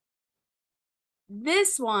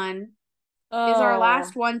 This one is our Oh,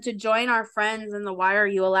 last one to join our friends in the Why Are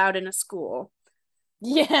You Allowed in a School.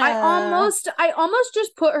 yeah. I almost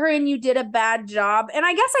just put her in You Did a Bad Job. And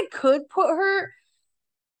I guess I could put her,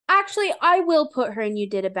 actually, I will put her in You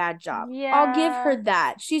Did a Bad Job. I'll give her Yeah.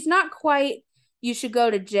 that. She's not quite you should go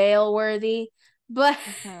to jail worthy, but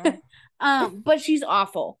Mhm. but she's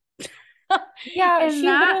awful. Yeah, And she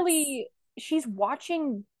that's literally she's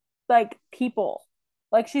watching like people.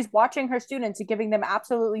 Like she's watching her students and giving them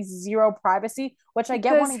absolutely zero privacy, which I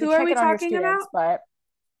get because wanting to who are check we in on your talking about? students, but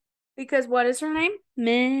Because what is her name?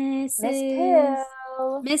 Miss Mrs.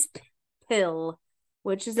 Pill. Miss Pill,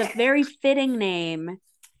 which is a very fitting name.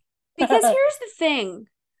 Because here's the thing.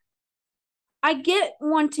 I get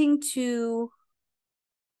wanting to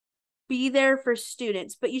be there for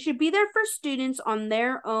students, but you should be there for students on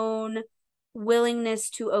their own willingness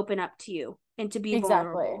to open up to you and to be Exactly.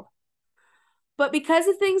 vulnerable. But because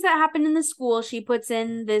of things that happen in the school, she puts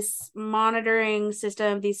in this monitoring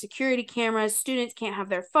system, these security cameras. Students can't have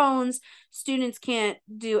their phones, students can't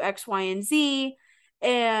do X, Y, and Z.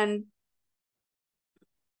 And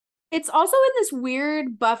it's also in this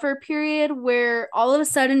weird buffer period where all of a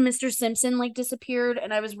sudden Mr. Simpson like disappeared.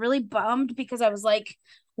 And I was really bummed because I was like,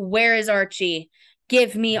 where is Archie?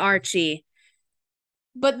 Give me Archie.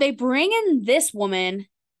 But they bring in this woman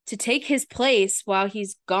to take his place while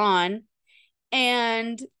he's gone.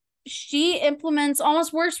 And she implements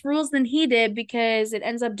almost worse rules than he did because it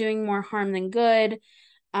ends up doing more harm than good.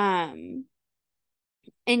 Um,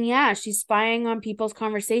 and yeah, she's spying on people's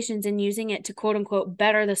conversations and using it to quote unquote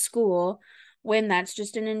better the school when that's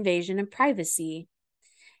just an invasion of privacy.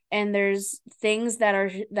 And there's things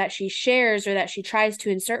that she shares or that she tries to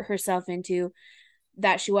insert herself into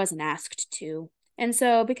that she wasn't asked to. And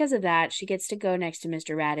so because of that, she gets to go next to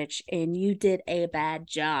Mr. Radich, and you did a bad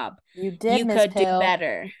job. You did, You Miss could do Pill.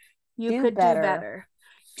 better. You Do could do better. better.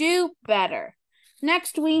 Do better.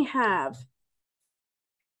 Next we have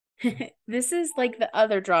this is like the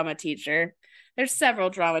other drama teacher. There's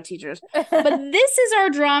several drama teachers, but this is our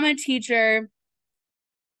drama teacher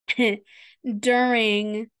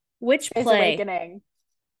during which Space play? Awakening.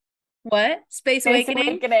 What? Space Space Awakening?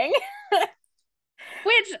 Awakening.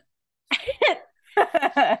 Which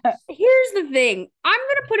here's the thing. I'm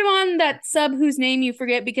gonna put him on that sub whose name you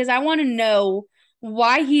forget because I want to know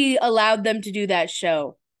why he allowed them to do that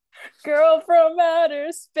show. Girl from outer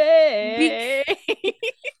Be- space.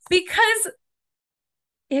 because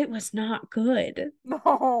it was not good.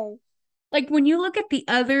 No. Like when you look at the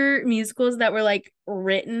other musicals that were like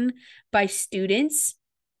written by students,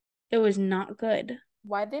 it was not good.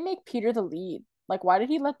 Why'd they make Peter the lead? Like, why did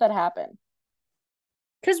he let that happen?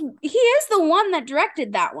 Because he is the one that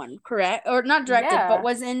directed that one, correct? Or not directed, but Yeah.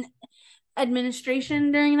 was in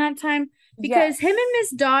administration during that time. Because him and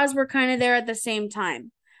Yes. Miss Dawes were kind of there at the same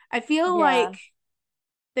time. I feel Yeah. like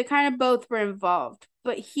they kind of both were involved,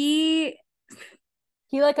 but He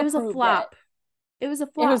like it was a approved it. flop. It was a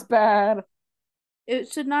It was flop. bad.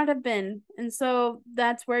 It should not have been. And so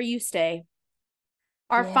that's where you stay.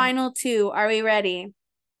 Our Yeah. final two. Are we ready?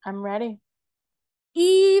 I'm ready.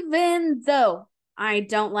 Even though I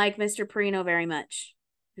don't like Mr. Perino very much.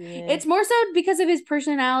 Yeah. It's more so because of his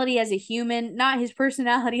personality as a human, not his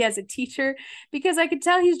personality as a teacher, because I could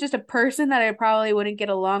tell he's just a person that I probably wouldn't get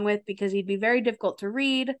along with because he'd be very difficult to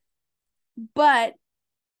read. But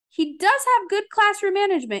he does have good classroom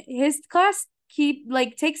management. His class keep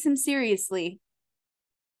like takes him seriously.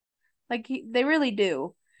 They really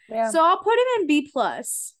do. Yeah. So I'll put him in B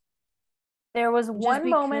plus There was just one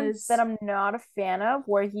moment that because. I'm not a fan of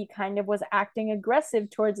where he kind of was acting aggressive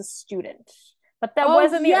towards a student. But that Oh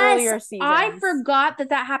was in the yes, earlier I seasons. forgot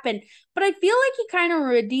that happened. But I feel like he kind of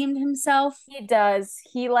redeemed himself. He does.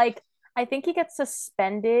 He like I think he gets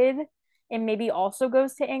suspended and maybe also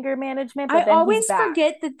goes to anger management, I but then he's always back.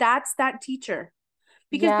 forget that that's that teacher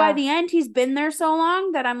because by Yeah, the end he's been there so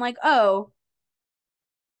long that I'm like, oh,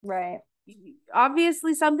 right.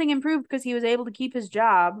 obviously something improved because he was able to keep his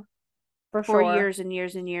job For for sure. years and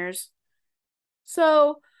years and years.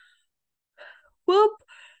 So, we'll,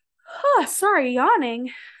 sorry,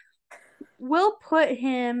 yawning. We'll put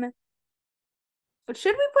him. But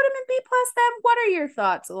should we put him in B plus then? What are your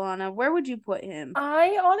thoughts, Alana? Where would you put him?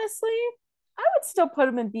 I honestly I would still put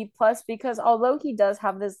him in B plus because although he does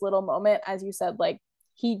have this little moment, as you said, like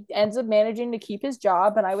he ends up managing to keep his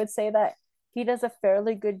job, and I would say that he does a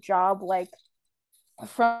fairly good job, like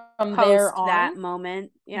from there Post on. that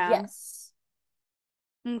moment. Yeah. Yes.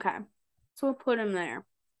 Okay. So we'll put him there.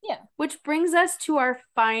 Yeah. Which brings us to our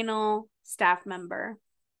final staff member,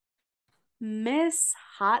 Miss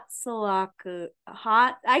Hatsalaku.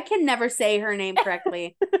 I can never say her name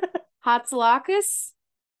correctly. Hatzalakis?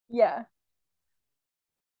 Yeah.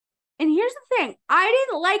 And here's the thing, I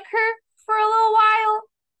didn't like her for a little while.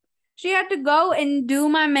 She had to go and do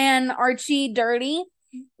my man Archie dirty.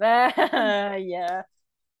 Yeah.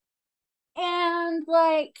 And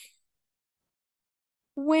like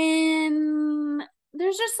when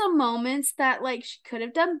there's just some moments that like she could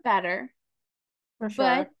have done better. For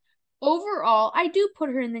But sure. overall, I do put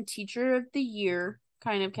her in the teacher of the year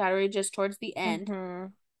kind of category just towards the end. Mm-hmm.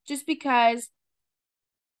 Just because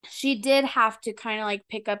she did have to kind of like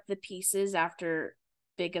pick up the pieces after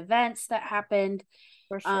big events that happened.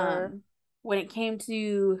 For sure. Um, when it came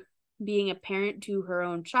to being a parent to her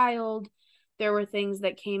own child, there were things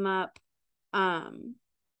that came up. Um,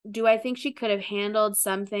 do I think she could have handled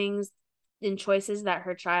some things in choices that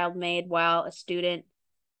her child made while a student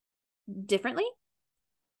differently?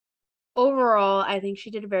 Overall, I think she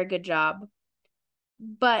did a very good job.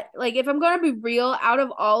 But like if I'm going to be real, out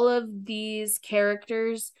of all of these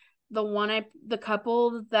characters, the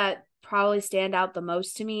couple that probably stand out the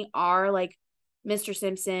most to me are like Mr.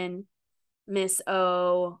 Simpson, Miss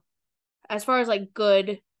O, as far as like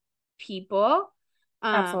good people.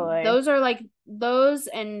 Absolutely. Those are like those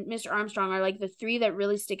and Mr. Armstrong are like the three that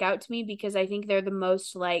really stick out to me because I think they're the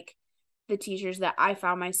most like the teachers that I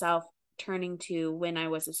found myself turning to when I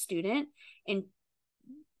was a student and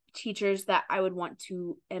teachers that I would want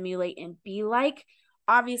to emulate and be like.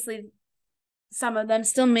 Obviously, some of them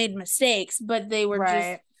still made mistakes, but they were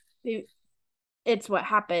just Right. it's what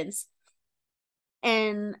happens.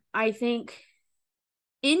 And I think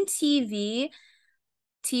in TV,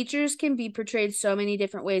 teachers can be portrayed so many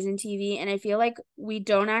different ways in TV, and I feel like we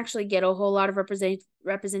don't actually get a whole lot of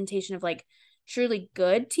representation of like truly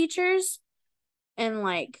good teachers and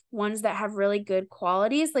like ones that have really good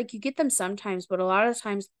qualities. Like you get them sometimes, but a lot of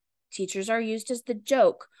times teachers are used as the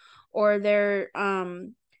joke or they're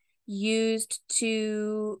used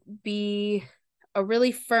to be a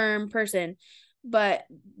really firm person. But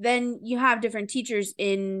then you have different teachers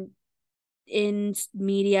in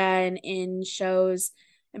media and in shows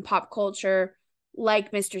and pop culture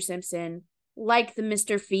like Mr. Simpson, like the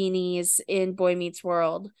Mr. Feeneys in Boy Meets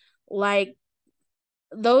World, like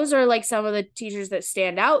those are like some of the teachers that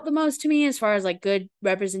stand out the most to me as far as like good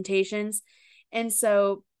representations. And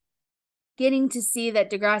so getting to see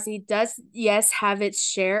that Degrassi does, yes, have its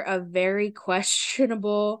share of very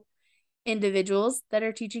questionable individuals that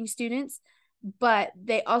are teaching students, but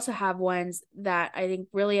they also have ones that I think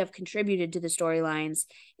really have contributed to the storylines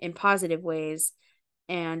in positive ways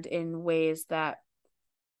and in ways that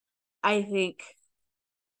I think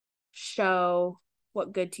show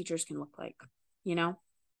what good teachers can look like, you know?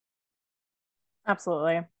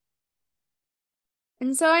 Absolutely.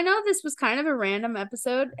 And so I know this was kind of a random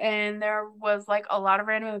episode and there was like a lot of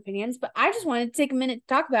random opinions, but I just wanted to take a minute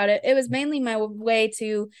to talk about it. It was mainly my way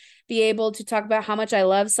to be able to talk about how much I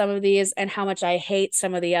love some of these and how much I hate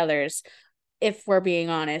some of the others. If we're being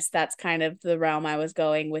honest, that's kind of the realm I was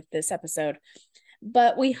going with this episode.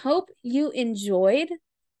 But we hope you enjoyed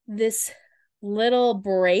this little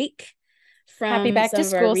break Happy from back some to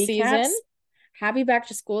of our school recaps. season. Happy back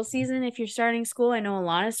to school season if you're starting school. I know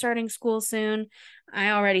Alana's starting school soon.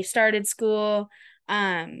 I already started school.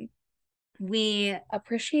 Um, we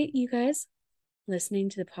appreciate you guys listening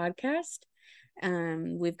to the podcast.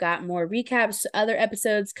 We've got more recaps, other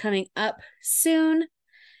episodes coming up soon.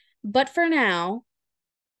 But for now,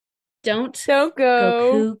 don't Don't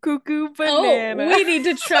go go cuckoo Oh, banana. we need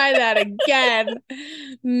to try that again,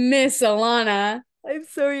 Miss Alana. I'm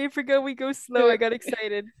sorry, I forgot we go slow. I got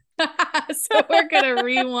excited. So we're gonna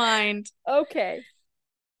rewind. Okay.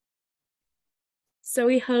 So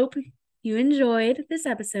we hope you enjoyed this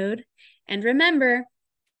episode. And remember,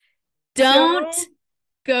 don't Don't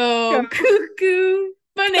go go cuckoo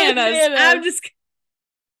bananas. I'm bananas. just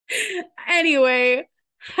anyway,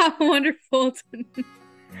 have a wonderful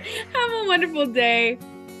have a wonderful day.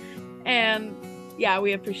 And yeah,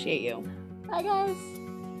 we appreciate you. Bye, guys.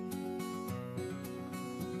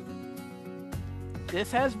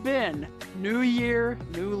 This has been New Year,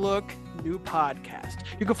 New Look, New Podcast.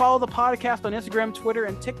 You can follow the podcast on Instagram, Twitter,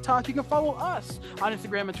 and TikTok. You can follow us on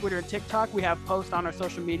Instagram and Twitter and TikTok. We have posts on our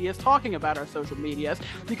social medias talking about our social medias.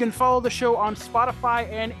 You can follow the show on Spotify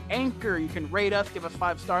and Anchor. You can rate us, give us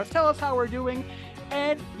 5 stars, tell us how we're doing.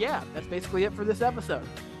 And yeah, that's basically it for this episode.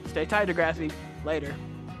 Stay tight, Degrassi. Later.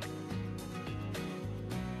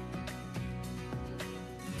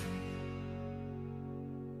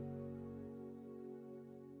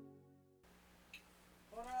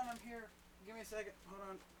 Hold on, I'm here. Give me a second. Hold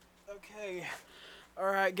on. Okay.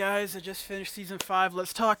 Alright, guys, I just finished season 5.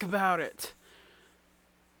 Let's talk about it.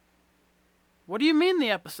 What do you mean the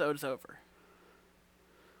episode's over?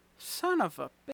 Son of a